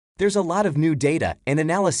There's a lot of new data and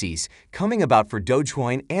analyses coming about for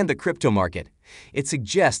Dogecoin and the crypto market. It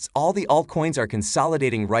suggests all the altcoins are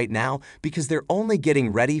consolidating right now because they're only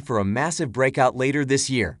getting ready for a massive breakout later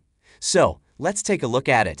this year. So, let's take a look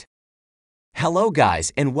at it. Hello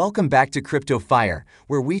guys, and welcome back to Crypto Fire,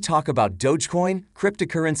 where we talk about Dogecoin,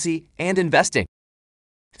 cryptocurrency, and investing.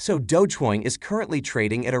 So Dogecoin is currently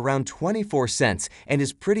trading at around 24 cents and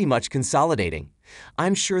is pretty much consolidating.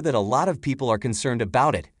 I'm sure that a lot of people are concerned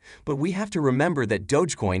about it, but we have to remember that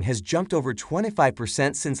Dogecoin has jumped over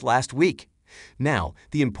 25% since last week. Now,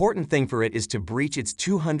 the important thing for it is to breach its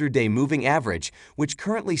 200-day moving average, which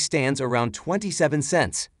currently stands around 27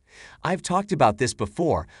 cents. I've talked about this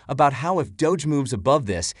before, about how if Doge moves above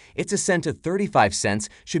this, its ascent to 35 cents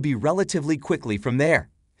should be relatively quickly from there.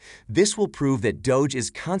 This will prove that Doge is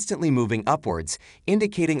constantly moving upwards,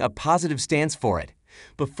 indicating a positive stance for it.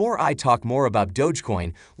 Before I talk more about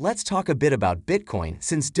Dogecoin, let's talk a bit about Bitcoin,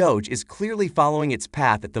 since Doge is clearly following its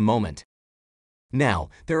path at the moment. Now,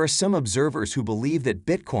 there are some observers who believe that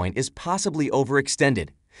Bitcoin is possibly overextended.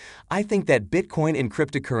 I think that Bitcoin and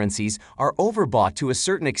cryptocurrencies are overbought to a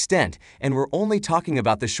certain extent, and we're only talking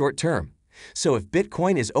about the short term. So if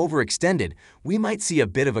Bitcoin is overextended, we might see a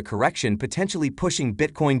bit of a correction potentially pushing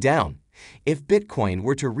Bitcoin down. If Bitcoin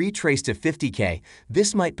were to retrace to 50K,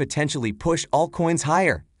 this might potentially push altcoins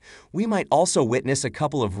higher. We might also witness a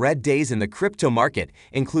couple of red days in the crypto market,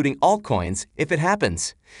 including altcoins, if it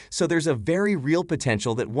happens. So there's a very real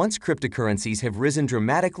potential that once cryptocurrencies have risen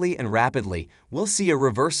dramatically and rapidly, we'll see a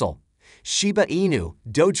reversal. Shiba Inu,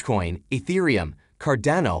 Dogecoin, Ethereum,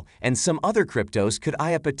 Cardano, and some other cryptos could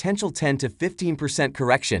eye a potential 10 to 15%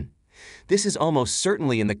 correction. This is almost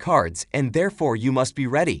certainly in the cards, and therefore you must be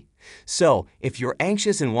ready. So, if you're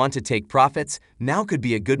anxious and want to take profits, now could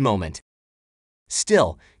be a good moment.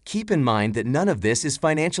 Still, keep in mind that none of this is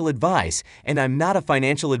financial advice, and I'm not a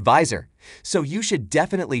financial advisor, so you should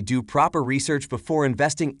definitely do proper research before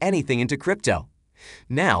investing anything into crypto.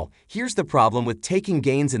 Now, here's the problem with taking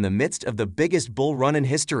gains in the midst of the biggest bull run in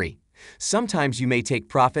history. Sometimes you may take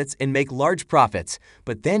profits and make large profits,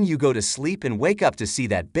 but then you go to sleep and wake up to see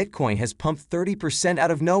that Bitcoin has pumped 30%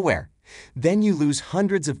 out of nowhere. Then you lose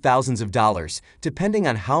hundreds of thousands of dollars, depending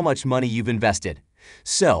on how much money you've invested.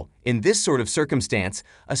 So, in this sort of circumstance,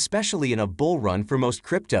 especially in a bull run for most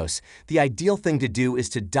cryptos, the ideal thing to do is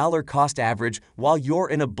to dollar cost average while you're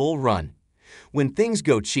in a bull run. When things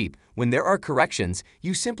go cheap, when there are corrections,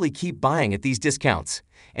 you simply keep buying at these discounts.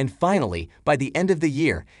 And finally, by the end of the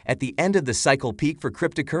year, at the end of the cycle peak for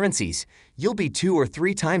cryptocurrencies, you'll be 2 or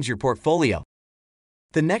 3 times your portfolio.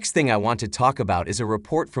 The next thing I want to talk about is a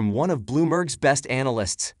report from one of Bloomberg's best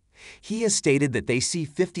analysts. He has stated that they see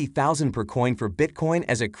 50,000 per coin for Bitcoin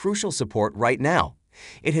as a crucial support right now.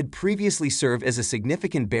 It had previously served as a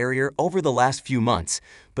significant barrier over the last few months,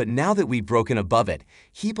 but now that we've broken above it,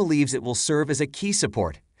 he believes it will serve as a key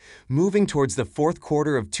support. Moving towards the fourth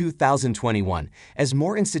quarter of 2021, as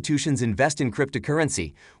more institutions invest in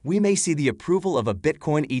cryptocurrency, we may see the approval of a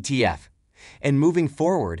Bitcoin ETF. And moving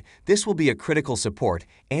forward, this will be a critical support,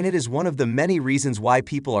 and it is one of the many reasons why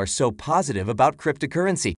people are so positive about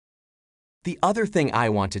cryptocurrency. The other thing I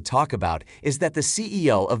want to talk about is that the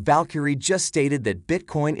CEO of Valkyrie just stated that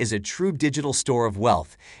Bitcoin is a true digital store of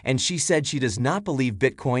wealth, and she said she does not believe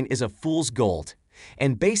Bitcoin is a fool's gold.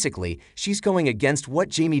 And basically, she's going against what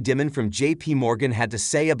Jamie Dimon from JP Morgan had to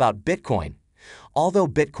say about Bitcoin. Although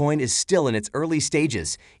Bitcoin is still in its early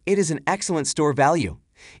stages, it is an excellent store value.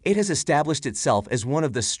 It has established itself as one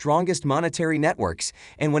of the strongest monetary networks,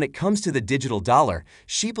 and when it comes to the digital dollar,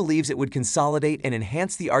 she believes it would consolidate and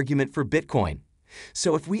enhance the argument for Bitcoin.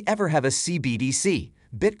 So if we ever have a CBDC,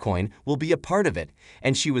 Bitcoin will be a part of it,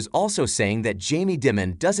 and she was also saying that Jamie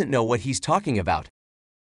Dimon doesn't know what he's talking about.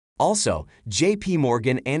 Also, JP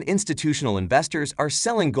Morgan and institutional investors are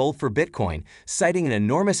selling gold for Bitcoin, citing an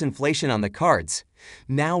enormous inflation on the cards.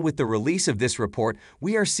 Now, with the release of this report,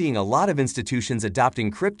 we are seeing a lot of institutions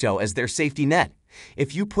adopting crypto as their safety net.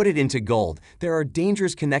 If you put it into gold, there are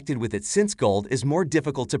dangers connected with it since gold is more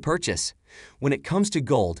difficult to purchase. When it comes to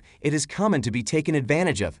gold, it is common to be taken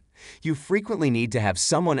advantage of. You frequently need to have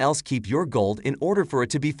someone else keep your gold in order for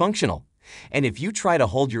it to be functional. And if you try to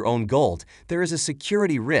hold your own gold, there is a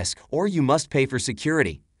security risk or you must pay for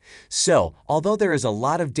security. So, although there is a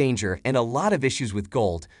lot of danger and a lot of issues with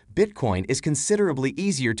gold, Bitcoin is considerably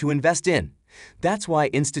easier to invest in. That's why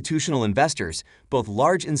institutional investors, both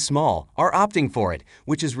large and small, are opting for it,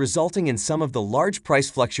 which is resulting in some of the large price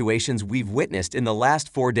fluctuations we've witnessed in the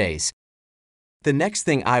last 4 days. The next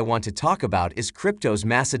thing I want to talk about is crypto's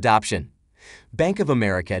mass adoption. Bank of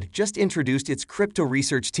America just introduced its crypto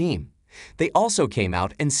research team. They also came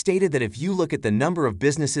out and stated that if you look at the number of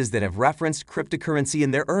businesses that have referenced cryptocurrency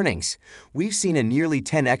in their earnings, we've seen a nearly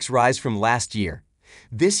 10x rise from last year.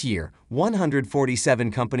 This year,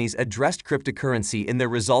 147 companies addressed cryptocurrency in their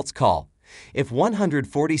results call. If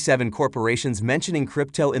 147 corporations mentioning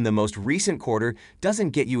crypto in the most recent quarter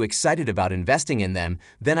doesn't get you excited about investing in them,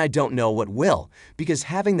 then I don't know what will, because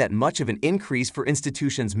having that much of an increase for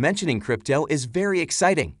institutions mentioning crypto is very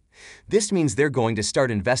exciting. This means they're going to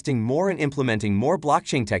start investing more in implementing more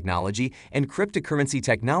blockchain technology and cryptocurrency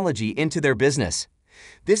technology into their business.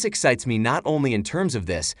 This excites me not only in terms of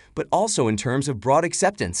this, but also in terms of broad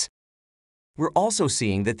acceptance. We're also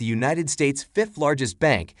seeing that the United States' fifth largest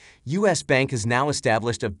bank, U.S. Bank, has now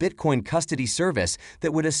established a Bitcoin custody service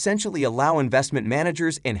that would essentially allow investment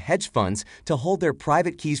managers and hedge funds to hold their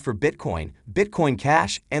private keys for Bitcoin, Bitcoin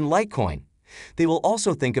Cash, and Litecoin. They will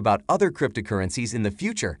also think about other cryptocurrencies in the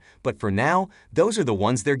future, but for now, those are the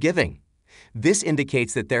ones they're giving. This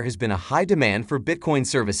indicates that there has been a high demand for Bitcoin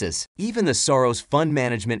services. Even the Soros Fund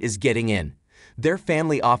Management is getting in. Their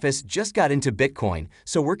family office just got into Bitcoin,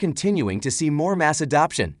 so we're continuing to see more mass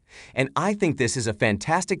adoption. And I think this is a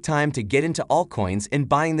fantastic time to get into altcoins and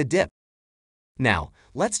buying the dip. Now,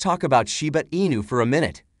 let's talk about Shiba Inu for a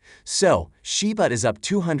minute. So, Shiba is up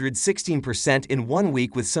 216% in 1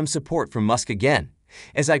 week with some support from Musk again.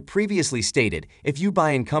 As I previously stated, if you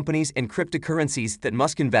buy in companies and cryptocurrencies that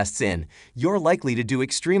Musk invests in, you're likely to do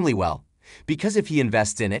extremely well. Because if he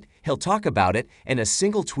invests in it, he'll talk about it, and a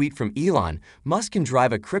single tweet from Elon, Musk can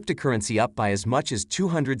drive a cryptocurrency up by as much as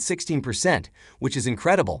 216%, which is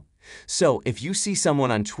incredible. So, if you see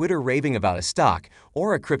someone on Twitter raving about a stock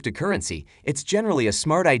or a cryptocurrency, it's generally a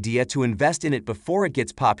smart idea to invest in it before it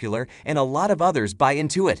gets popular and a lot of others buy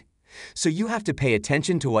into it. So you have to pay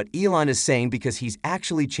attention to what Elon is saying because he's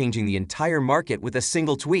actually changing the entire market with a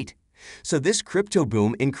single tweet. So this crypto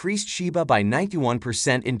boom increased Shiba by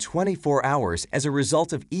 91% in 24 hours as a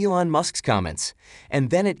result of Elon Musk's comments. And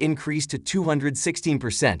then it increased to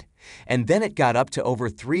 216%. And then it got up to over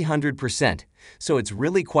 300%. So it's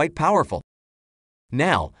really quite powerful.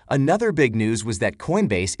 Now, another big news was that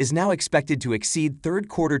Coinbase is now expected to exceed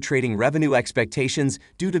third-quarter trading revenue expectations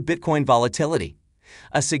due to Bitcoin volatility.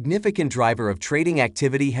 A significant driver of trading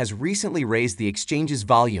activity has recently raised the exchange's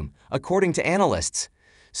volume, according to analysts.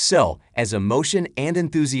 So, as emotion and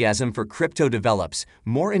enthusiasm for crypto develops,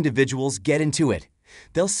 more individuals get into it.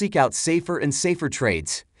 They'll seek out safer and safer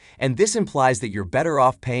trades. And this implies that you're better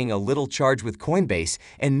off paying a little charge with Coinbase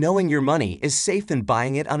and knowing your money is safe than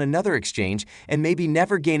buying it on another exchange and maybe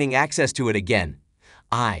never gaining access to it again.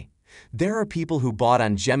 There are people who bought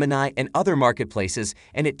on Gemini and other marketplaces,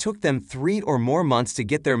 and it took them 3 or more months to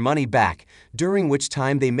get their money back, during which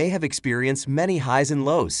time they may have experienced many highs and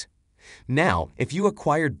lows. Now, if you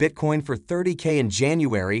acquired Bitcoin for $30K in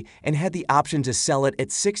January and had the option to sell it at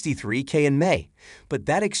 $63K in May, but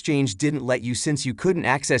that exchange didn't let you since you couldn't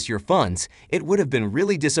access your funds, it would have been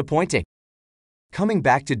really disappointing. Coming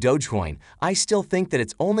back to Dogecoin, I still think that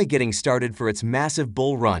it's only getting started for its massive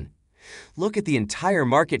bull run. Look at the entire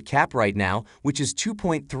market cap right now, which is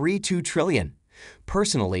 $2.32 trillion.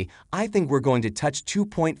 Personally, I think we're going to touch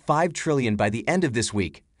 $2.5 trillion by the end of this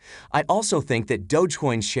week. I also think that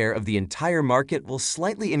Dogecoin's share of the entire market will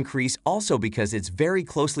slightly increase also because it's very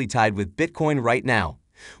closely tied with Bitcoin right now.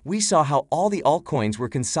 We saw how all the altcoins were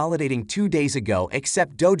consolidating 2 days ago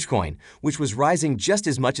except Dogecoin, which was rising just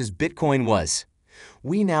as much as Bitcoin was.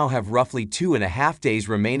 We now have roughly 2.5 days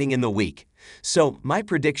remaining in the week. So, my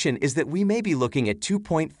prediction is that we may be looking at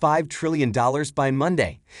 $2.5 trillion by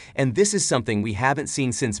Monday, and this is something we haven't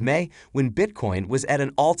seen since May when Bitcoin was at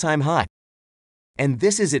an all-time high. And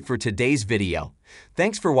this is it for today's video.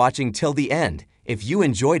 Thanks for watching till the end. If you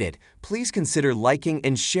enjoyed it, please consider liking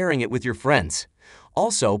and sharing it with your friends.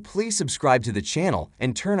 Also, please subscribe to the channel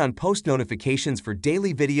and turn on post notifications for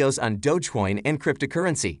daily videos on Dogecoin and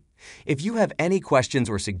cryptocurrency. If you have any questions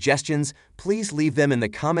or suggestions, please leave them in the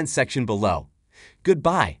comment section below.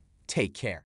 Goodbye. Take care.